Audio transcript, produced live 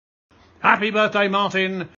Happy birthday,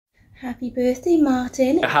 Martin. Happy birthday,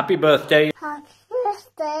 Martin. Happy birthday. Happy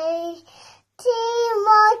birthday to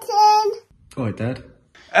Martin. Hi, Dad.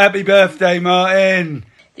 Happy birthday, Martin.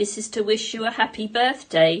 This is to wish you a happy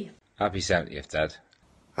birthday. Happy 70th, Dad.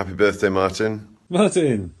 Happy birthday, Martin.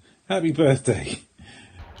 Martin, happy birthday.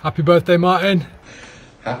 Happy birthday, Martin.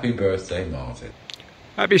 Happy birthday, Martin.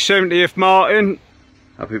 Happy 70th, Martin.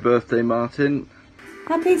 Happy birthday, Martin.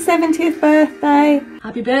 Happy 70th birthday.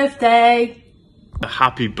 Happy birthday.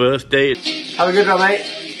 Happy birthday. Have a good one,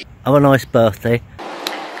 mate. Have a nice birthday.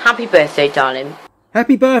 Happy birthday, darling.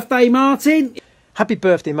 Happy birthday, Martin. Happy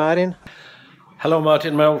birthday, Martin. Hello,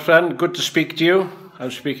 Martin, my old friend. Good to speak to you.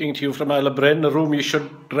 I'm speaking to you from Isle of Bryn, a room you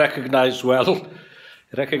should recognise well.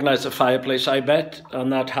 You recognise the fireplace, I bet, on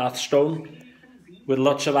that hearthstone, with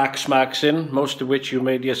lots of axe marks in, most of which you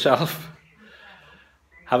made yourself.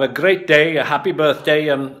 Have a great day, a happy birthday,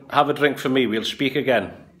 and have a drink for me. We'll speak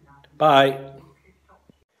again. Bye.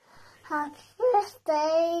 Happy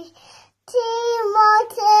birthday to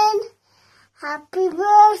Martin. Happy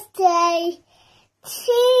birthday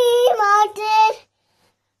to Martin.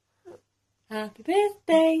 Happy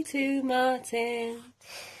birthday to Martin.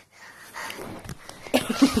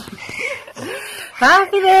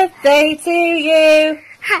 Happy birthday to you.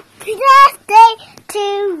 Happy birthday to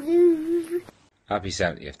you. Happy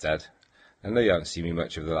 70th, Dad. I know you haven't seen me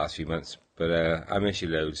much over the last few months, but I miss you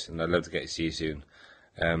loads, and I'd love to get to see you soon.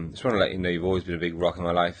 Just want to let you know you've always been a big rock in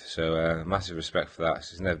my life, so massive respect for that.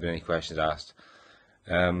 There's never been any questions asked.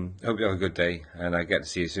 Hope you have a good day, and I get to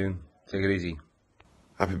see you soon. Take it easy.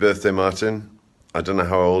 Happy birthday, Martin. I don't know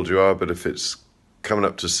how old you are, but if it's coming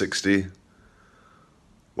up to 60,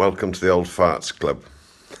 welcome to the Old Farts Club.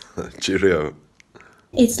 Cheerio.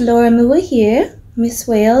 It's Laura Moore here, Miss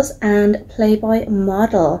Wales and Playboy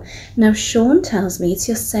model. Now Sean tells me it's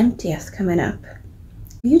your 70th coming up.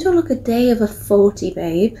 You don't look a day over 40,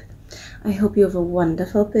 babe. I hope you have a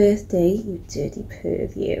wonderful birthday, you dirty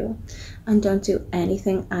perv you. And don't do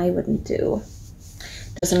anything I wouldn't do.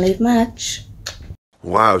 Doesn't leave much.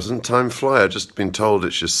 Wow, doesn't time fly? I've just been told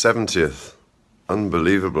it's your 70th.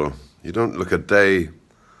 Unbelievable. You don't look a day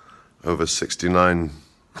over 69.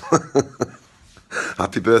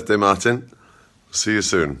 Happy birthday, Martin. See you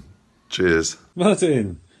soon. Cheers.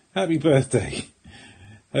 Martin, happy birthday.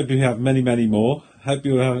 Hope you have many, many more. Hope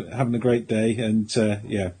you're having a great day. And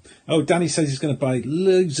yeah. Oh, Danny says he's going to buy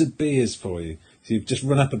loads of beers for you. So you've just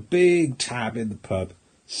run up a big tab in the pub.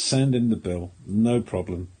 Send him the bill. No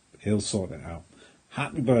problem. He'll sort it out.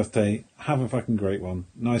 Happy birthday. Have a fucking great one.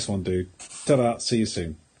 Nice one, dude. Ta-da. See you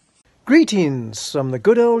soon. Greetings from the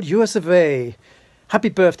good old US of A. Happy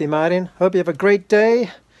birthday, Martin. Hope you have a great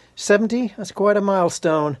day. 70, that's quite a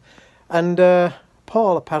milestone. And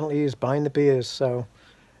Paul apparently is buying the beers, so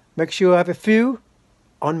make sure you have a few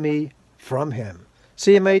on me from him.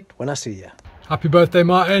 See you, mate, when I see you. Happy birthday,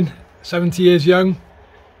 Martin. 70 years young.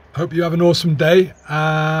 Hope you have an awesome day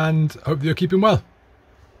and hope you're keeping well.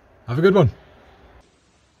 Have a good one.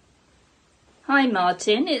 Hi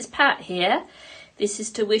Martin, it's Pat here. This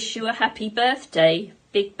is to wish you a happy birthday.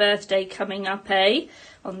 Big birthday coming up,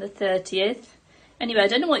 on the 30th. Anyway, I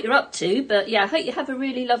don't know what you're up to, but yeah, I hope you have a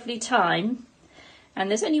really lovely time. And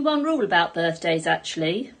there's only one rule about birthdays,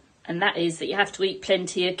 actually, and that is that you have to eat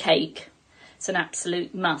plenty of cake. It's an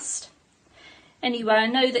absolute must. Anyway, I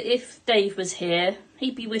know that if Dave was here,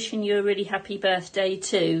 he'd be wishing you a really happy birthday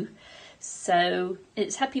too. So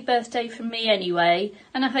it's happy birthday from me anyway,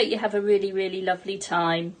 and I hope you have a really, really lovely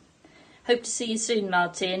time. Hope to see you soon,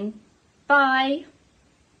 Martin. Bye.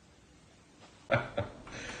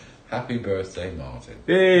 Happy birthday, Martin.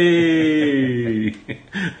 Hey!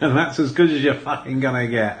 And that's as good as you're fucking gonna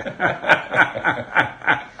get.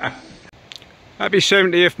 Happy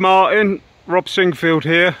 70th, Martin. Rob Singfield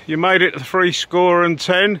here. You made it to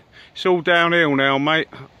 70. It's all downhill now, mate.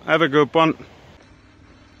 Have a good one.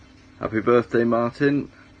 Happy birthday, Martin.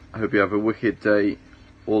 I hope you have a wicked day.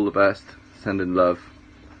 All the best. Sending love.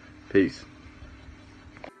 Peace.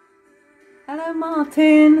 Hello,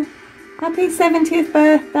 Martin. Happy 70th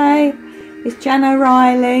birthday. It's Jan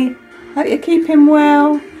O'Reilly. Hope you're keeping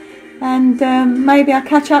well. And maybe I'll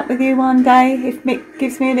catch up with you one day if Mick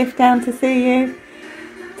gives me a lift down to see you.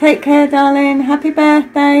 Take care, darling. Happy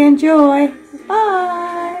birthday. Enjoy.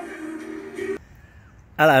 Bye.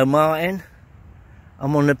 Hello, Martin.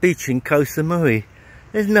 I'm on the beach in Koh Samui.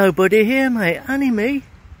 There's nobody here, mate. Only me.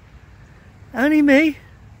 Only me.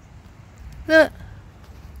 Look.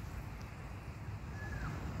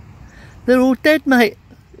 They're all dead, mate.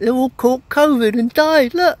 They're all caught COVID and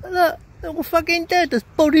died. Look, look. They're all fucking dead. There's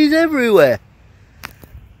bodies everywhere.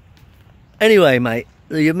 Anyway, mate,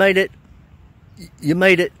 you made it. You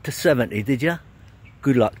made it to 70, did you?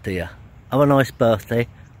 Good luck to you. Have a nice birthday.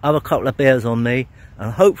 Have a couple of beers on me,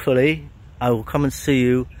 and hopefully I will come and see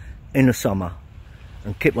you in the summer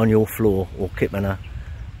and kip on your floor, or kip in a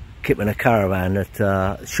caravan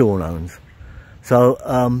that Sean owns. So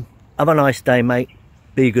have a nice day, mate.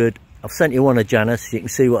 Be good. I've sent you one of Janice. So you can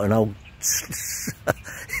see what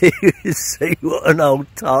an old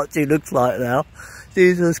tart she looks like now.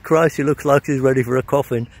 Jesus Christ, she looks like she's ready for a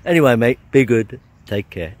coffin. Anyway, mate, be good. Take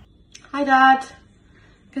care. Hi, Dad.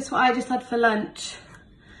 Guess what I just had for lunch?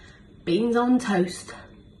 Beans on toast.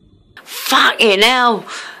 Fucking hell!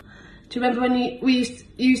 Do you remember when we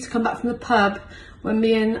used to come back from the pub when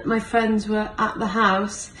me and my friends were at the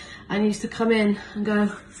house and used to come in and go,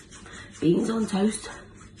 beans on toast?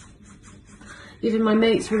 Even my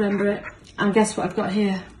mates remember it. And guess what I've got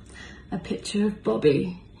here? A picture of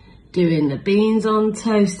Bobby doing the beans on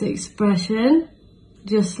toast expression,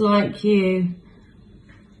 just like you.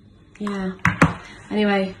 Yeah.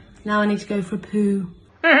 Anyway, now I need to go for a poo.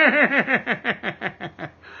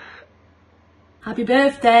 Happy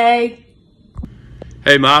birthday!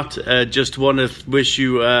 Hey Matt, just want to wish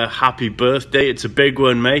you a happy birthday. It's a big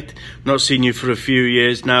one, mate. Not seen you for a few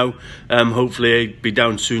years now. Hopefully I'll be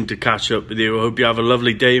down soon to catch up with you. I hope you have a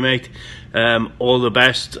lovely day, mate. All the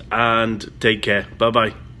best and take care.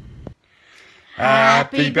 Bye-bye.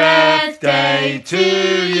 Happy birthday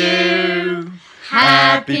to you.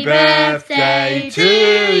 Happy birthday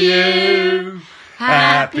to you.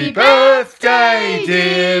 Happy birthday,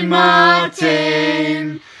 dear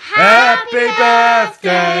Martin. Happy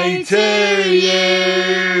birthday to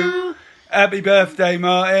you. Happy birthday,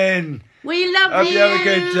 Martin. We love Hope you. you have a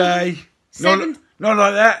good day. Not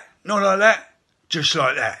like that. Not like that. Just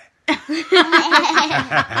like that.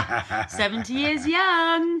 70 years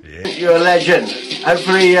young. You're a legend.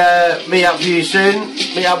 Hopefully meet up with you soon,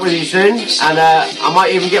 and I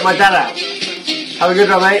might even get my dad out. Have a good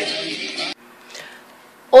one, mate.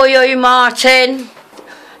 Oi, oi, Martin.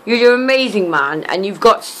 You're an amazing man, and you've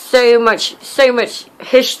got so much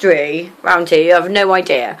history around here. You have no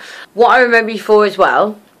idea. What I remember you for as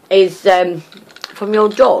well is from your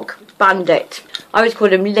dog, Bandit. I always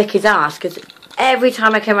called him Lick His Ass because every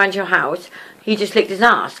time I came around your house, he just licked his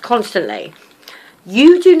ass constantly.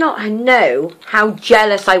 You do not know how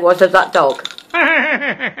jealous I was of that dog.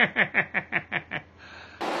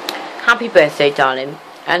 Happy birthday, darling,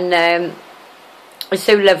 and it's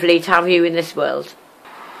so lovely to have you in this world.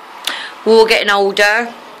 We're all getting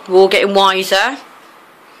older, we're all getting wiser.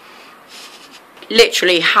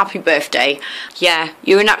 Literally, happy birthday. Yeah,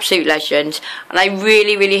 you're an absolute legend, and I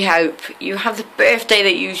really, really hope you have the birthday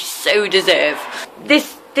that you so deserve.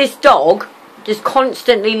 This dog just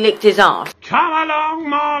constantly licked his ass. Come along,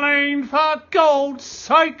 Marlene, for God's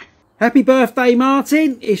sake. Happy birthday,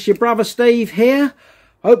 Martin. It's your brother Steve here.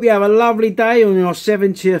 Hope you have a lovely day on your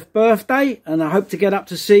 70th birthday, and I hope to get up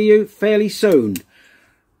to see you fairly soon.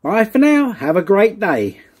 Bye for now. Have a great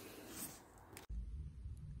day.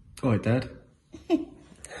 Hi, Dad.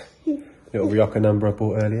 Little Ryoka number I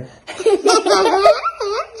bought earlier.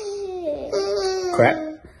 Crap.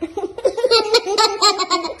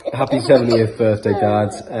 Happy 70th birthday,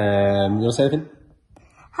 Dad. You want to say anything?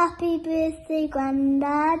 Happy birthday,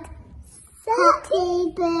 Grandad.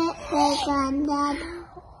 Happy birthday, Grandad.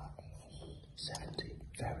 70.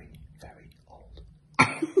 Very, very old.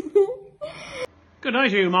 Good day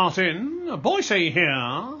to you, Martin. Boise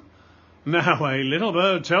here. Now, a little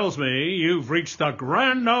bird tells me you've reached the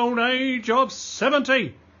grand old age of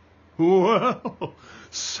 70. Well,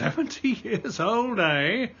 70 years old,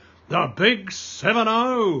 eh? The big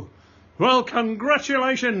 7-0. Well,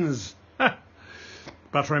 congratulations.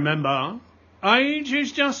 But remember, age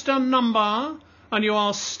is just a number, and you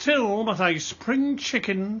are still but a spring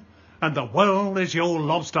chicken, and the world is your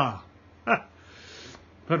lobster.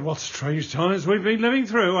 But what strange times we've been living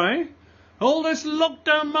through, eh? All this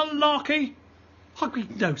lockdown malarkey. I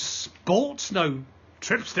mean, no sports, no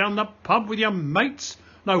trips down the pub with your mates,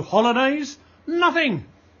 no holidays, nothing.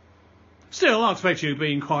 Still, I expect you've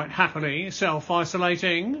been quite happily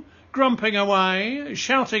self-isolating, grumping away,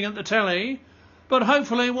 shouting at the telly, but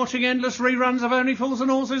hopefully watching endless reruns of Only Fools and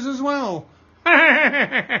Horses as well. But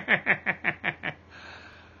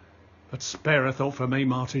spare a thought for me,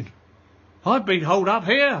 Martin. I've been holed up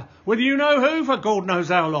here with you-know-who for God knows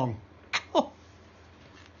how long. Oh.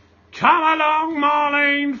 Come along,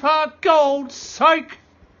 Marlene, for God's sake.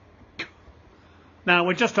 Now,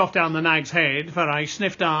 we're just off down the Nag's Head for a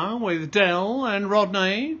snifter with Dell and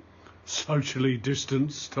Rodney. Socially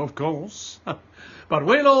distanced, of course. But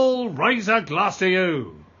we'll all raise a glass to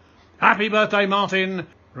you. Happy birthday, Martin.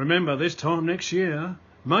 Remember, this time next year,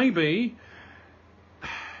 maybe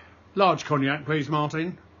Large cognac, please,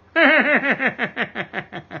 Martin.